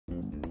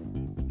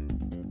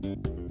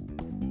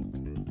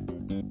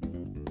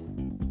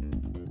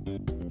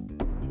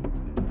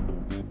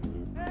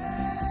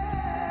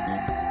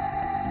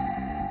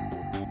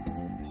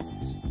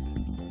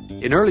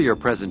In earlier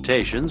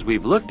presentations,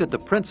 we've looked at the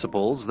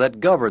principles that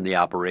govern the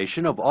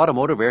operation of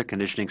automotive air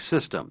conditioning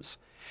systems,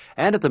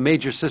 and at the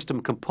major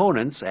system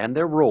components and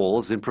their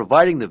roles in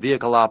providing the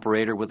vehicle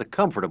operator with a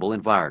comfortable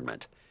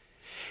environment.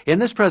 In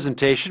this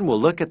presentation,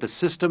 we'll look at the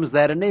systems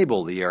that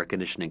enable the air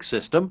conditioning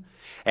system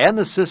and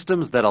the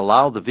systems that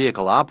allow the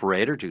vehicle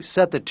operator to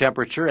set the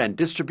temperature and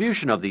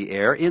distribution of the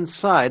air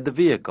inside the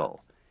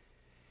vehicle.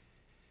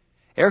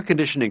 Air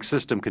conditioning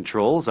system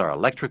controls are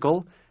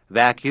electrical,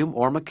 vacuum,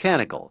 or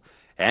mechanical,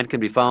 and can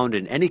be found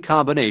in any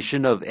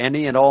combination of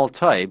any and all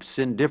types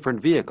in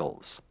different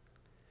vehicles.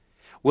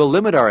 We'll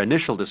limit our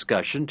initial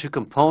discussion to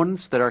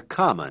components that are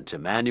common to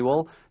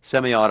manual,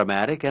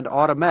 semi-automatic, and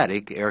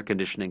automatic air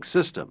conditioning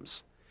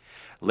systems.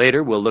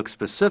 Later, we'll look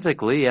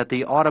specifically at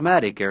the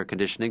automatic air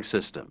conditioning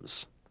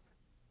systems.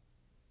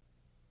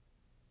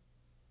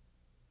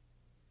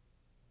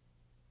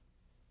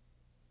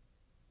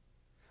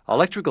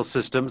 Electrical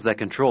systems that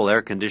control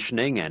air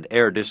conditioning and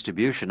air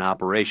distribution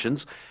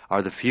operations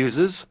are the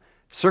fuses,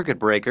 circuit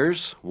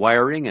breakers,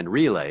 wiring and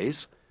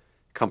relays,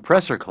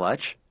 compressor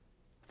clutch,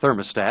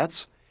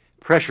 thermostats,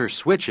 pressure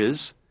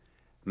switches,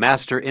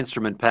 master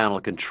instrument panel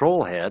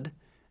control head,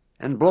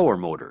 and blower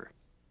motor.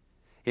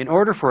 In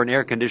order for an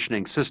air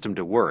conditioning system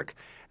to work,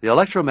 the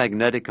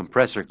electromagnetic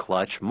compressor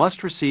clutch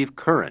must receive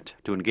current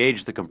to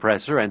engage the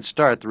compressor and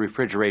start the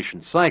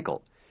refrigeration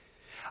cycle.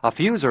 A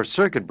fuse or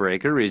circuit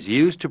breaker is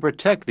used to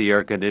protect the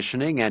air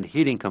conditioning and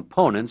heating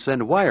components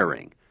and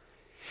wiring.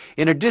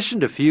 In addition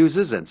to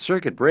fuses and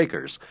circuit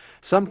breakers,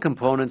 some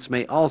components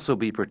may also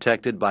be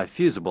protected by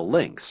fusible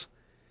links.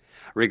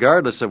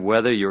 Regardless of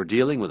whether you're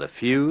dealing with a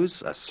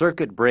fuse, a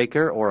circuit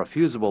breaker, or a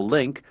fusible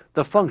link,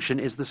 the function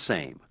is the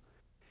same.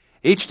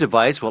 Each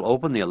device will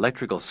open the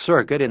electrical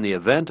circuit in the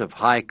event of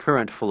high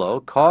current flow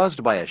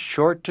caused by a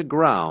short to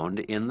ground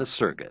in the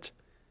circuit.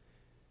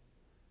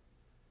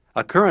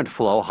 A current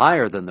flow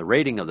higher than the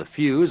rating of the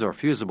fuse or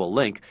fusible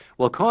link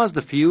will cause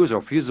the fuse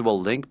or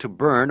fusible link to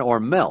burn or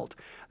melt,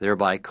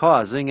 thereby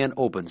causing an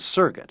open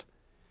circuit.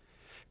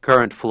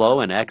 Current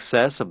flow in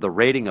excess of the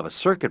rating of a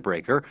circuit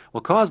breaker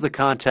will cause the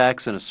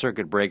contacts in a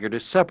circuit breaker to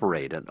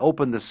separate and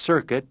open the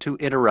circuit to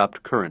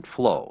interrupt current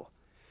flow.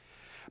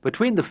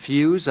 Between the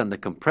fuse and the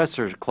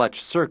compressor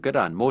clutch circuit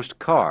on most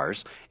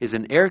cars is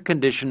an air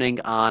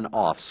conditioning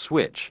on-off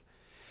switch.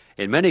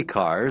 In many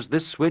cars,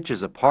 this switch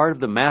is a part of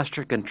the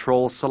master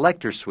control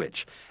selector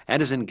switch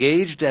and is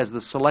engaged as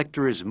the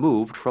selector is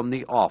moved from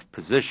the off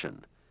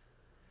position.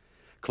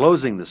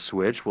 Closing the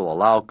switch will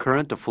allow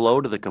current to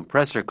flow to the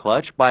compressor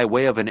clutch by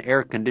way of an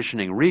air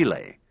conditioning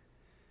relay.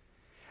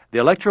 The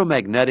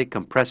electromagnetic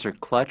compressor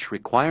clutch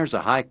requires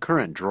a high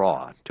current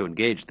draw to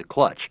engage the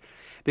clutch.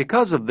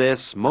 Because of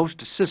this,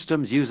 most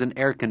systems use an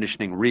air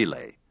conditioning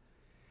relay.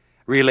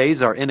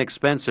 Relays are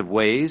inexpensive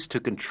ways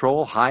to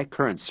control high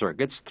current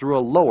circuits through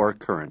a lower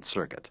current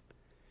circuit.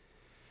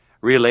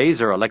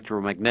 Relays are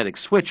electromagnetic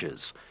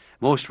switches.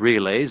 Most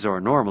relays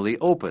are normally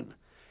open.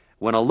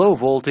 When a low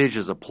voltage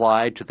is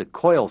applied to the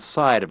coil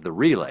side of the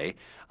relay,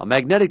 a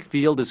magnetic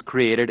field is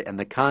created and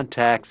the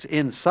contacts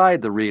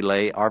inside the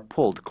relay are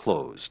pulled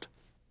closed.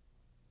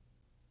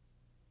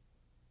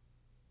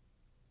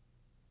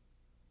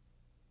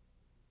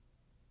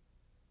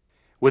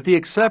 With the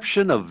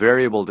exception of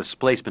variable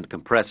displacement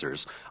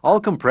compressors, all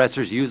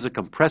compressors use a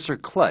compressor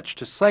clutch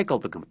to cycle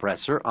the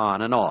compressor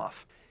on and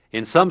off.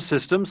 In some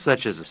systems,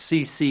 such as a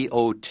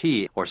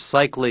CCOT, or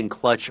cycling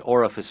clutch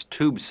orifice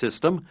tube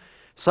system,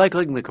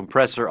 cycling the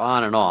compressor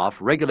on and off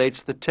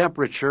regulates the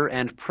temperature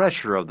and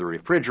pressure of the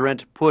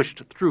refrigerant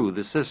pushed through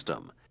the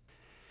system.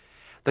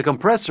 The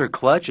compressor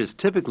clutch is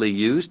typically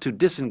used to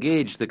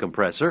disengage the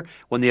compressor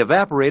when the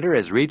evaporator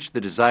has reached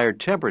the desired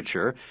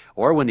temperature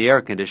or when the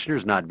air conditioner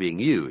is not being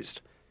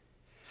used.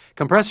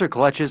 Compressor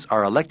clutches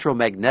are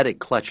electromagnetic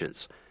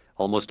clutches.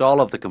 Almost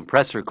all of the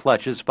compressor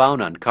clutches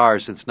found on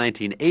cars since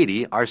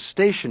 1980 are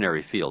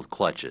stationary field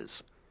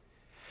clutches.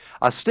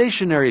 A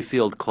stationary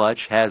field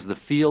clutch has the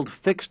field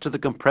fixed to the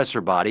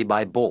compressor body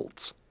by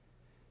bolts.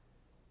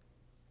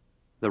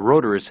 The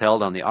rotor is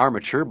held on the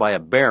armature by a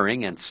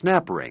bearing and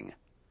snap ring.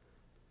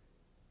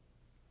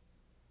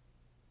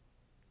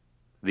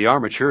 The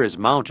armature is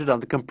mounted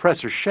on the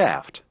compressor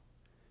shaft.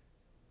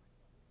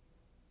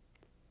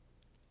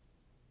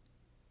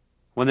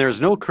 When there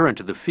is no current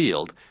to the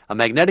field, a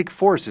magnetic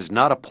force is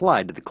not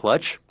applied to the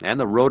clutch, and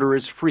the rotor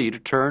is free to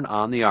turn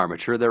on the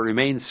armature that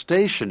remains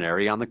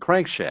stationary on the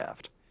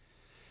crankshaft.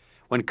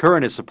 When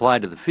current is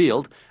supplied to the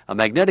field, a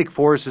magnetic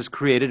force is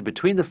created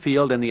between the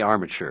field and the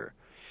armature.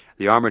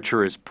 The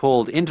armature is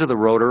pulled into the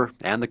rotor,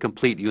 and the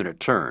complete unit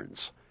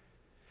turns.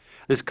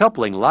 This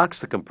coupling locks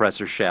the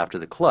compressor shaft to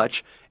the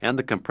clutch, and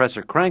the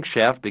compressor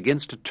crankshaft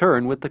begins to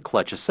turn with the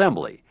clutch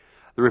assembly.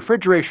 The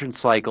refrigeration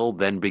cycle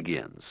then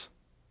begins.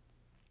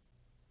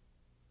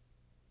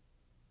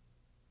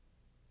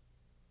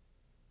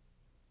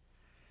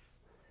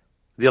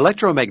 The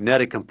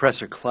electromagnetic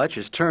compressor clutch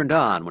is turned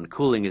on when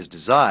cooling is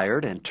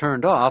desired and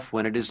turned off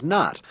when it is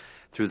not,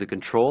 through the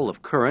control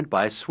of current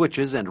by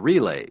switches and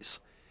relays.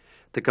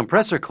 The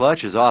compressor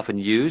clutch is often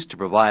used to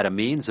provide a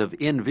means of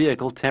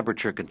in-vehicle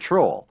temperature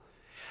control.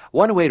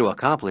 One way to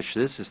accomplish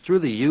this is through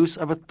the use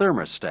of a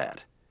thermostat.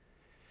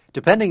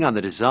 Depending on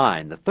the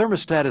design, the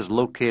thermostat is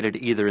located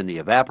either in the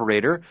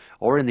evaporator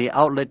or in the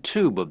outlet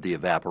tube of the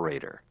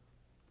evaporator.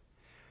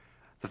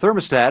 The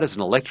thermostat is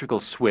an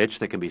electrical switch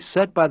that can be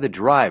set by the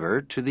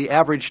driver to the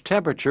average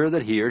temperature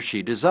that he or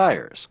she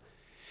desires.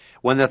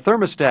 When the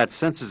thermostat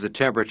senses a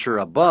temperature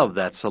above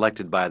that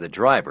selected by the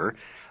driver,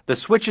 the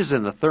switches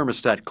in the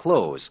thermostat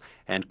close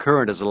and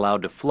current is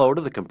allowed to flow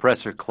to the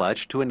compressor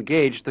clutch to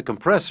engage the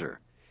compressor.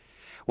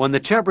 When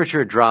the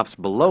temperature drops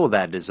below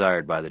that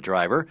desired by the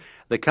driver,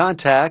 the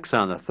contacts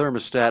on the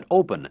thermostat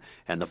open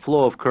and the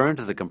flow of current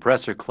to the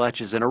compressor clutch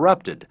is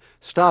interrupted,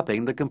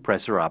 stopping the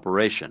compressor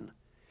operation.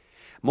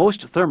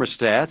 Most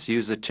thermostats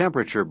use a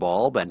temperature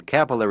bulb and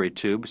capillary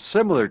tube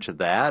similar to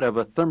that of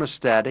a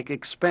thermostatic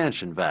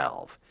expansion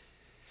valve.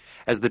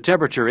 As the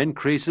temperature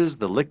increases,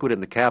 the liquid in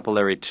the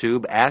capillary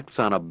tube acts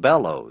on a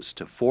bellows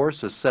to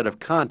force a set of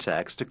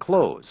contacts to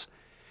close.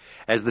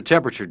 As the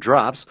temperature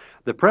drops,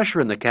 the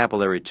pressure in the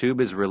capillary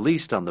tube is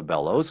released on the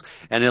bellows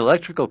and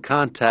electrical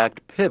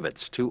contact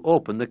pivots to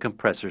open the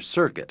compressor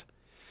circuit.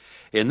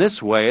 In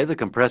this way, the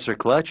compressor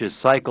clutch is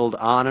cycled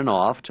on and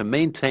off to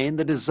maintain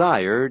the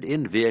desired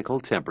in-vehicle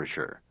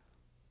temperature.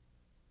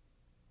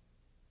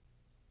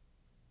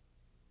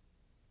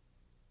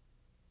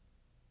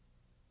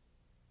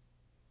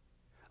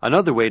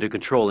 Another way to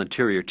control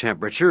interior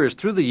temperature is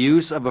through the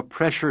use of a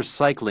pressure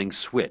cycling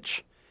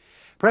switch.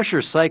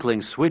 Pressure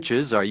cycling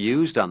switches are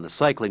used on the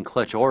cycling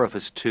clutch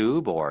orifice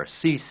tube or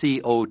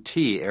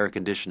CCOT air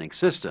conditioning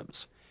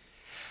systems.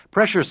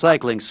 Pressure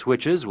cycling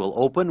switches will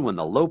open when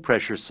the low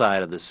pressure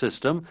side of the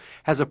system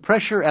has a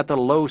pressure at the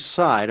low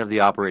side of the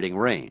operating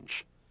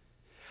range.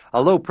 A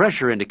low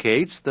pressure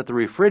indicates that the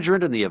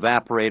refrigerant in the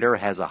evaporator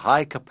has a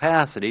high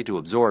capacity to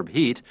absorb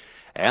heat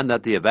and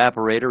that the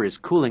evaporator is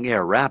cooling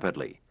air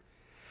rapidly.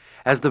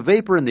 As the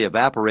vapor in the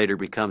evaporator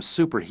becomes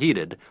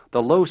superheated,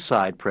 the low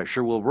side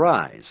pressure will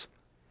rise.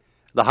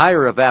 The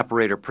higher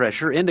evaporator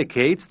pressure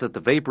indicates that the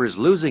vapor is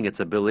losing its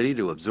ability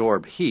to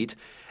absorb heat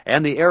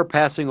and the air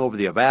passing over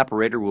the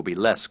evaporator will be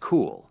less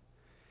cool.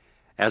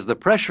 As the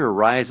pressure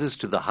rises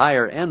to the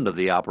higher end of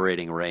the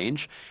operating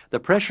range, the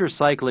pressure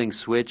cycling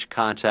switch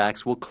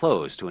contacts will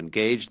close to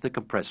engage the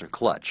compressor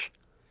clutch.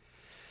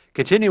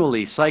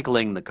 Continually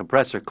cycling the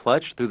compressor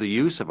clutch through the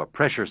use of a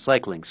pressure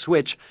cycling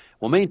switch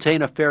will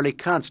maintain a fairly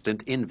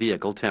constant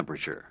in-vehicle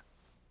temperature.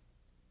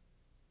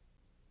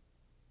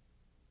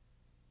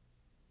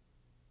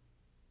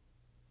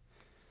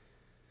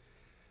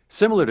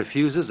 Similar to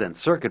fuses and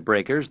circuit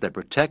breakers that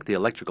protect the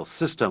electrical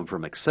system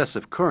from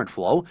excessive current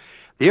flow,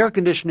 the air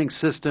conditioning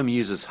system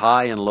uses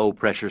high and low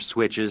pressure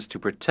switches to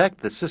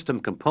protect the system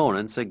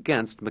components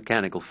against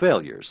mechanical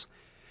failures.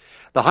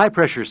 The high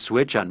pressure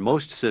switch on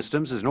most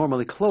systems is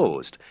normally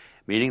closed,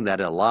 meaning that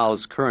it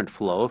allows current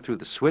flow through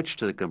the switch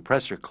to the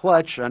compressor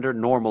clutch under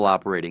normal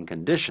operating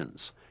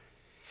conditions.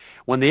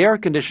 When the air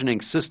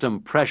conditioning system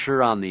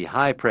pressure on the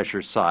high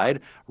pressure side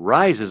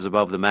rises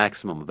above the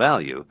maximum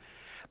value,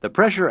 the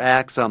pressure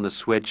acts on the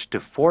switch to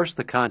force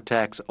the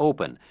contacts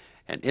open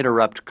and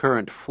interrupt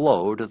current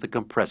flow to the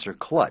compressor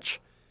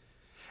clutch.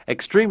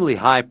 Extremely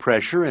high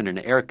pressure in an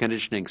air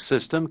conditioning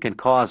system can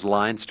cause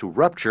lines to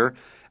rupture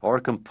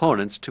or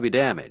components to be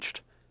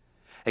damaged.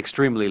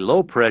 Extremely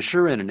low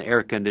pressure in an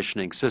air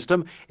conditioning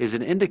system is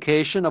an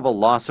indication of a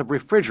loss of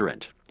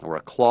refrigerant or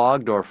a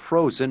clogged or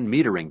frozen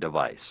metering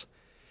device.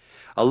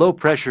 A low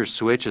pressure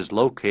switch is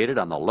located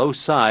on the low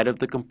side of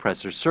the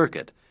compressor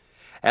circuit.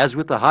 As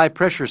with the high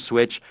pressure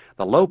switch,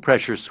 the low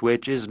pressure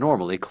switch is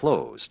normally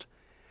closed.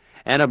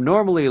 An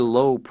abnormally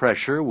low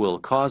pressure will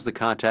cause the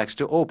contacts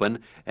to open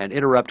and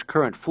interrupt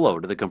current flow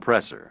to the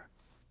compressor.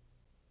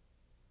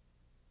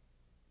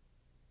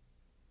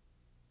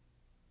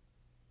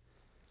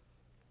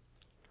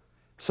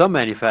 Some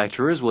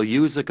manufacturers will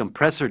use a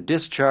compressor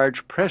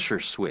discharge pressure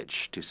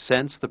switch to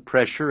sense the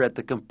pressure at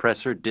the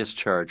compressor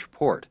discharge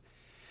port.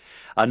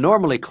 A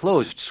normally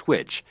closed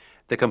switch,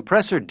 the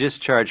compressor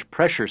discharge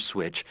pressure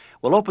switch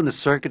will open the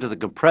circuit to the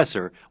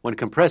compressor when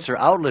compressor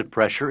outlet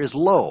pressure is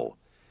low.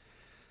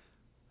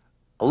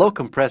 A low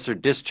compressor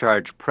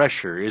discharge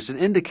pressure is an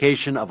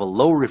indication of a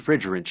low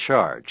refrigerant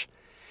charge.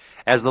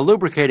 As the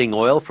lubricating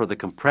oil for the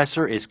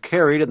compressor is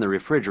carried in the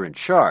refrigerant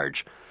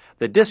charge,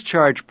 the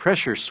discharge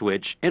pressure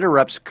switch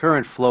interrupts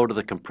current flow to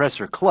the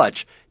compressor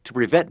clutch to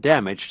prevent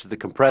damage to the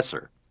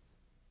compressor.